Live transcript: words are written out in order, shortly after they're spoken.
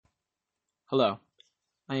Hello,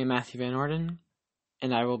 I am Matthew Van Orden,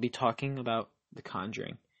 and I will be talking about The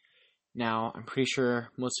Conjuring. Now, I'm pretty sure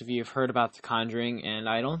most of you have heard about The Conjuring, and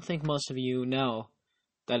I don't think most of you know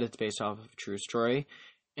that it's based off of a true story,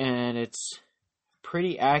 and it's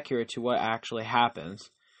pretty accurate to what actually happens.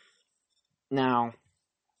 Now,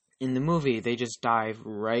 in the movie, they just dive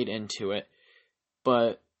right into it,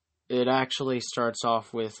 but it actually starts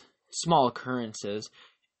off with small occurrences,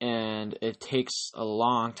 and it takes a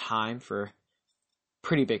long time for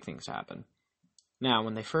pretty big things to happen. Now,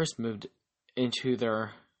 when they first moved into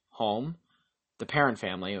their home, the parent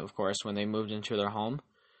family, of course, when they moved into their home,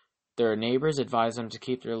 their neighbors advised them to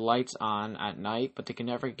keep their lights on at night, but they could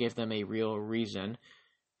never give them a real reason.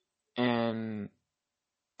 And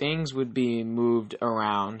things would be moved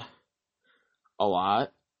around a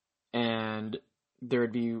lot, and there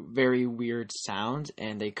would be very weird sounds,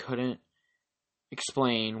 and they couldn't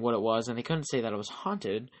explain what it was, and they couldn't say that it was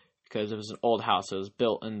haunted because it was an old house. It was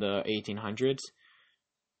built in the 1800s.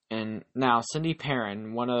 And now Cindy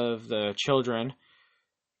Perron, one of the children,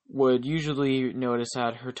 would usually notice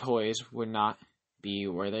that her toys would not be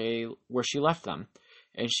where she left them,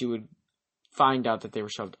 and she would find out that they were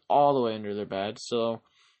shoved all the way under their bed. So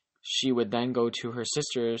she would then go to her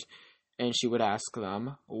sisters, and she would ask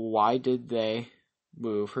them why did they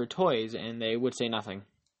move her toys, and they would say nothing.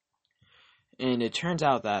 And it turns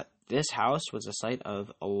out that this house was a site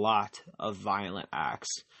of a lot of violent acts,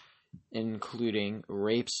 including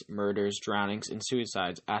rapes, murders, drownings, and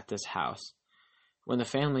suicides at this house. When the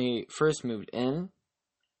family first moved in,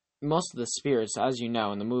 most of the spirits, as you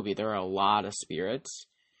know in the movie, there are a lot of spirits,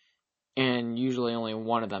 and usually only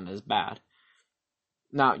one of them is bad.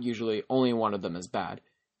 Not usually, only one of them is bad.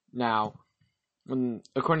 Now,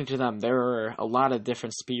 according to them, there were a lot of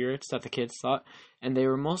different spirits that the kids thought, and they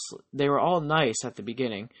were all nice at the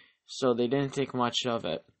beginning, so they didn't think much of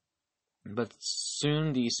it. But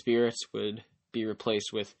soon these spirits would be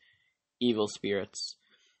replaced with evil spirits.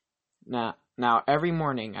 Now every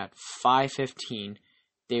morning at 5:15,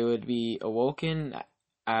 they would be awoken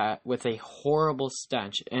with a horrible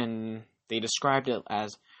stench, and they described it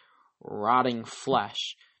as rotting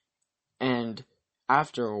flesh. And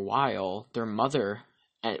after a while, their mother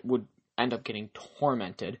would end up getting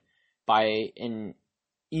tormented by an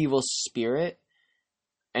evil spirit,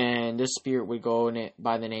 and this spirit would go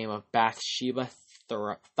by the name of Bathsheba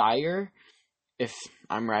Thayer. If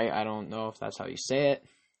I'm right, I don't know if that's how you say it.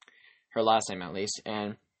 Her last name, at least.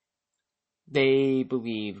 And they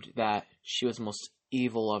believed that she was the most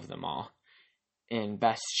evil of them all. And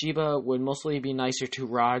Bathsheba would mostly be nicer to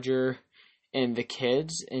Roger and the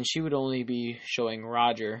kids, and she would only be showing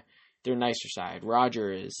Roger their nicer side.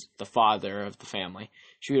 Roger is the father of the family.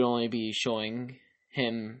 She would only be showing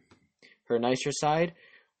him her nicer side,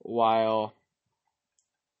 while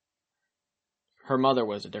her mother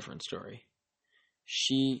was a different story.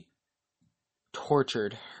 She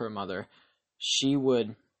tortured her mother. She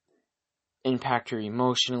would impact her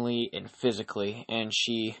emotionally and physically, and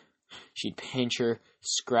she'd pinch her,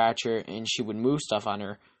 scratch her, and she would move stuff on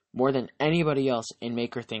her more than anybody else and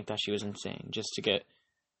make her think that she was insane just to get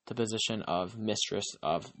the position of mistress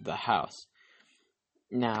of the house.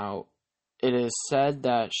 Now, it is said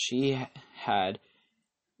that she had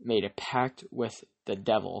made a pact with the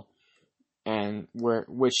devil, and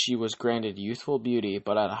which she was granted youthful beauty,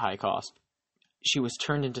 but at a high cost. She was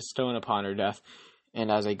turned into stone upon her death, and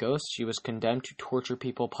as a ghost, she was condemned to torture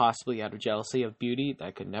people, possibly out of jealousy of beauty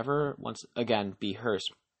that could never once again be hers.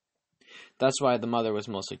 That's why the mother was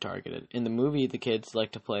mostly targeted. In the movie, the kids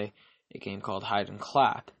like to play a game called Hide and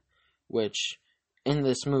Clap, which in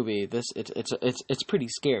this movie, it's pretty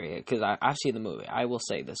scary, because I've seen the movie. I will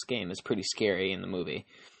say this game is pretty scary in the movie.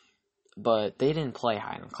 But they didn't play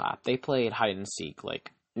hide and clap. They played hide and seek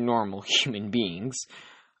like normal human beings.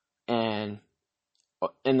 And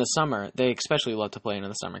in the summer, they especially loved to play in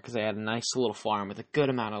the summer because they had a nice little farm with a good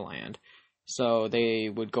amount of land. So they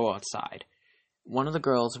would go outside. One of the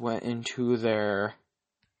girls went into their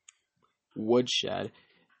woodshed,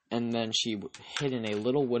 and then she hid in a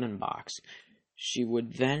little wooden box. She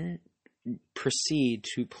would then proceed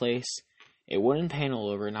to place a wooden panel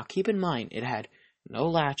over. Now keep in mind, it had no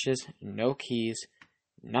latches, no keys,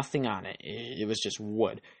 nothing on it. It was just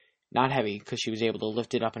wood. Not heavy, because she was able to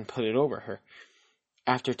lift it up and put it over her.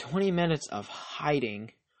 After 20 minutes of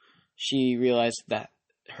hiding, she realized that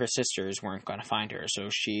her sisters weren't going to find her, so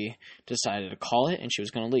she decided to call it, and she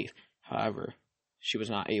was going to leave. However, she was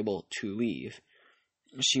not able to leave.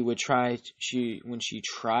 When she tried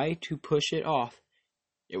to push it off,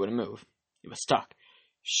 it wouldn't move. It was stuck.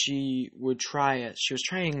 she was trying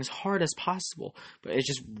as hard as possible, but it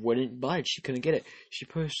just wouldn't budge. She couldn't get it. She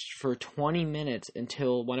pushed for 20 minutes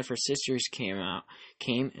until one of her sisters came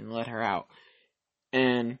and let her out.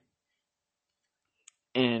 And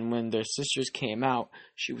when their sisters came out,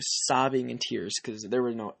 she was sobbing in tears because there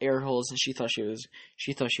were no air holes, and she thought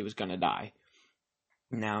she was gonna die.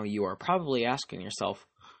 Now you are probably asking yourself,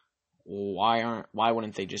 why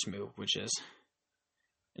wouldn't they just move? Which is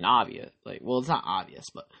an obvious, it's not obvious,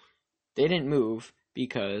 but they didn't move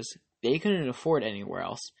because they couldn't afford anywhere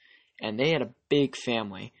else, and they had a big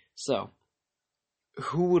family. So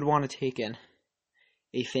who would want to take in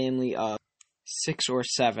a family of 6 or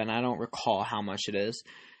 7, I don't recall how much it is,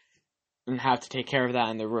 and have to take care of that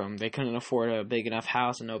in the room? They couldn't afford a big enough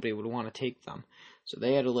house, and nobody would want to take them. So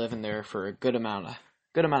they had to live in there for a good amount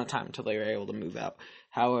of time until they were able to move out.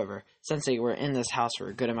 However, since they were in this house for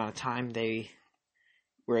a good amount of time, they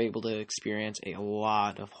were able to experience a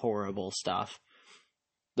lot of horrible stuff.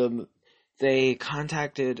 They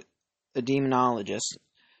contacted a demonologist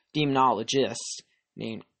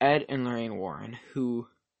named Ed and Lorraine Warren, who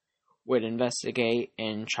would investigate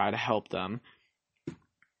and try to help them.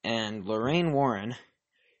 And Lorraine Warren,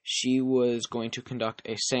 she was going to conduct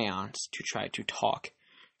a seance to try to talk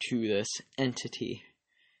to this entity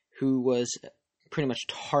who was pretty much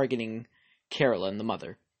targeting Carolyn, the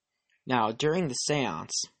mother. Now, during the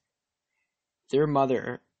seance, their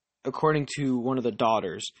mother, according to one of the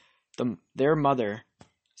daughters, their mother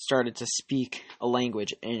started to speak a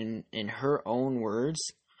language in her own words.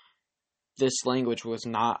 This language was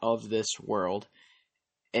not of this world,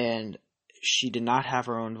 and she did not have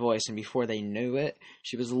her own voice, and before they knew it,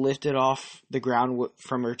 she was lifted off the ground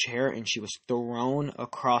from her chair, and she was thrown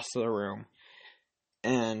across the room.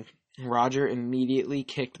 And Roger immediately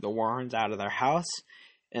kicked the Warrens out of their house.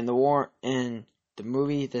 In the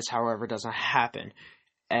movie, this, however, doesn't happen.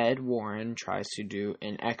 Ed Warren tries to do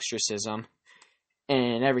an exorcism,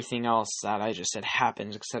 and everything else that I just said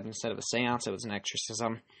happens, except instead of a seance, it was an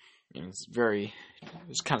exorcism. It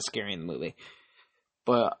was kind of scary in the movie,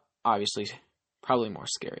 but obviously probably more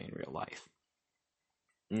scary in real life.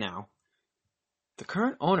 Now, the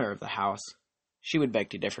current owner of the house, she would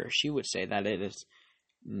beg to differ. She would say that it is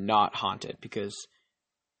not haunted because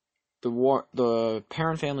the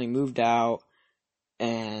parent family moved out,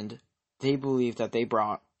 and they believe that they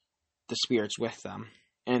brought the spirits with them,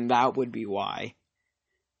 and that would be why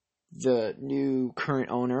the new current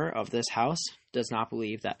owner of this house does not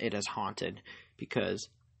believe that it is haunted, because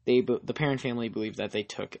the parent family believe that they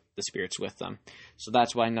took the spirits with them. So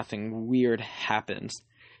that's why nothing weird happens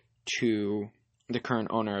to the current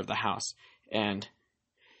owner of the house. And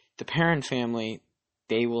the parent family,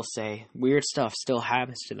 they will say weird stuff still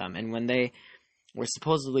happens to them. And when they were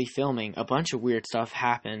supposedly filming, a bunch of weird stuff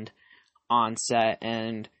happened on set,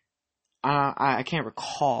 and I can't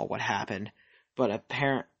recall what happened, but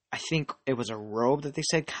I think it was a robe that they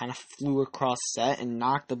said kind of flew across set and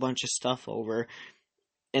knocked a bunch of stuff over,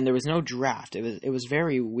 and there was no draft. It was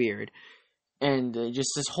very weird, and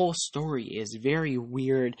just this whole story is very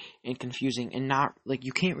weird and confusing, and not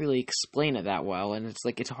you can't really explain it that well, and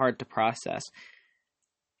it's hard to process.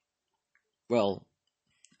 Well,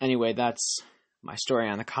 anyway, that's my story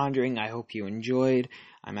on The Conjuring. I hope you enjoyed.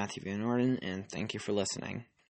 I'm Matthew Van Orden, and thank you for listening.